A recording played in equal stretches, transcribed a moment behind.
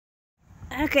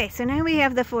Okay, so now we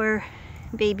have the 4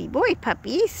 baby boy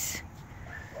puppies.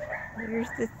 There's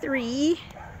the 3.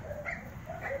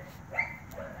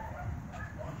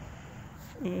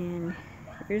 And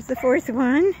here's the 4th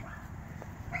one.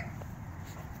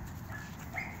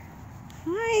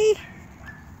 Hi.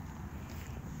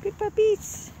 Good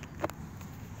puppies.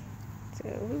 So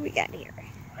who we got here?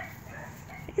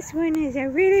 This one is a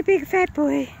really big fat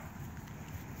boy.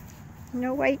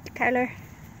 No white color.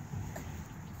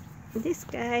 This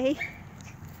guy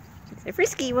is a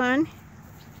frisky one.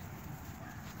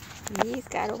 He's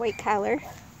got a white collar.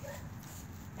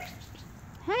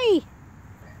 Hi.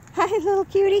 Hi, little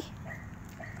cutie.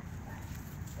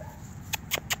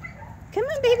 Come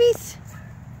on, babies.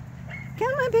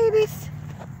 Come on, babies.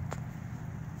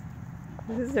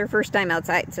 This is their first time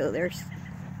outside, so they're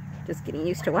just getting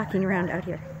used to walking around out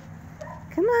here.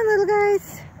 Come on, little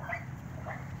guys.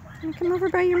 Can you come over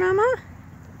by your mama?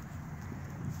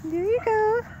 There you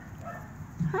go.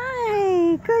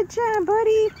 Hi. Good job,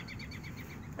 buddy.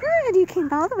 Good. You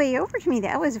came all the way over to me.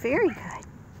 That was very good.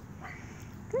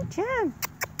 Good job.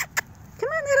 Come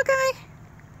on, little guy.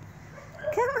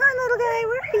 Come on, little guy.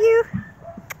 Where are you?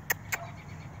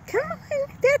 Come on.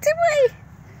 That's it way.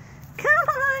 Come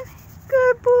on.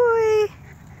 Good boy.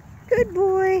 Good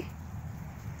boy.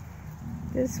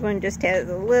 This one just has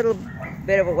a little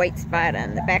bit of a white spot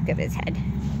on the back of his head.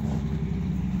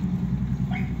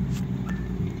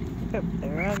 Oh,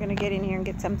 they're all going to get in here and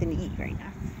get something to eat right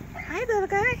now. Hi, little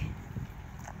guy.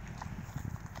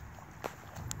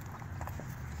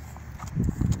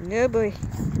 Oh boy,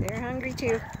 they're hungry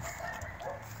too.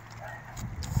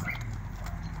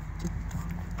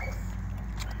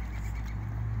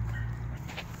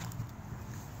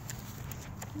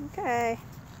 Okay.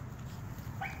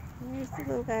 There's the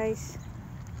little guys.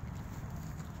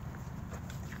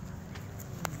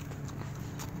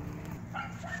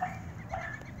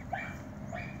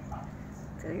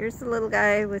 So here's the little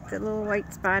guy with the little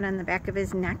white spot on the back of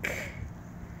his neck.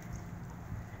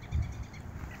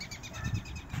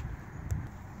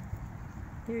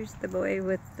 Here's the boy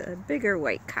with the bigger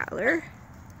white collar.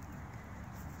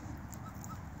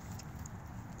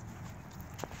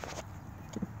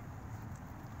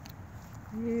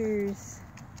 Here's,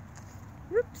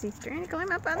 oops, he's trying to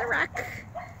climb up on the rock.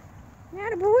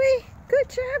 Atta boy, good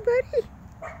job, buddy.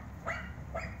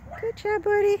 Good job,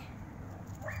 buddy.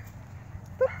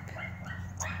 Boop.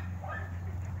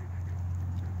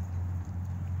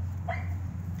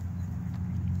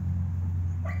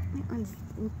 That one's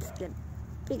the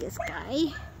biggest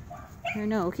guy. Or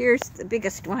no, here's the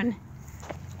biggest one.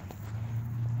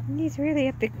 He's really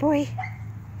a big boy.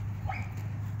 There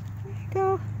you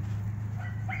go.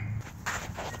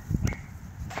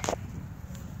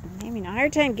 I'm having a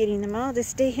hard time getting them all to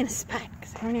stay in a spot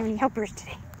because I don't have any helpers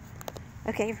today.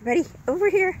 Okay, everybody, over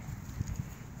here.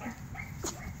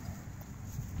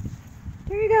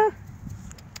 There you go.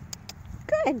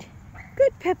 Good.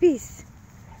 Good puppies.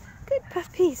 Good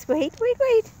puppies. Wait, wait,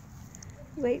 wait.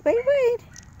 Wait, wait, wait.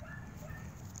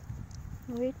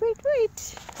 Wait, wait,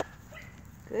 wait.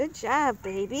 Good job,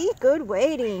 baby. Good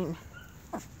waiting.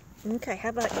 Okay, how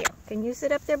about you? Can you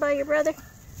sit up there by your brother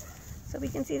so we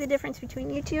can see the difference between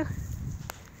you two?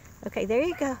 Okay, there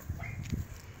you go.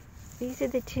 These are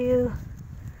the two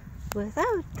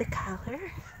without the collar.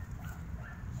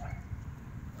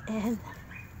 And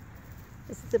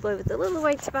this is the boy with the little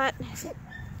white spot.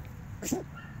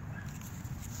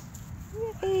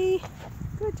 Yay.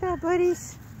 Good job,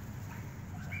 buddies.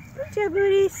 Good job,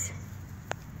 buddies.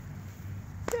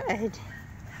 Good.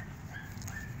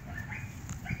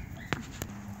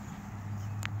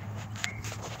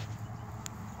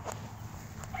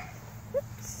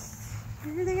 Oops.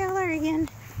 Here they all are again.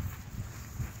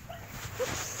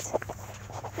 Oops.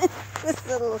 This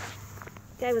little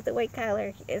guy with the white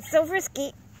collar is so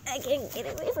frisky. I can't get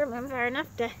away from him far enough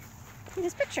to get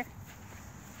his picture.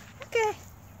 Okay.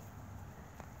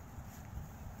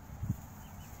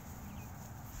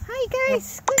 Hi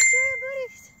guys, good job,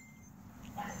 buddies.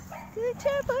 Good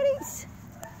job, buddies.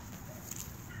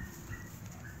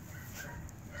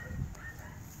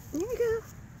 There you go.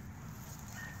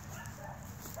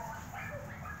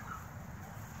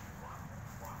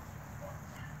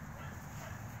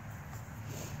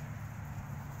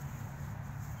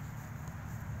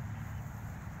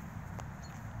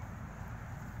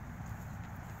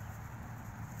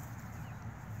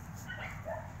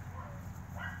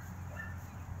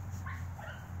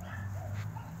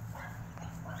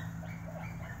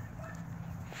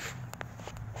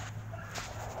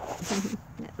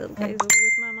 That little guy over with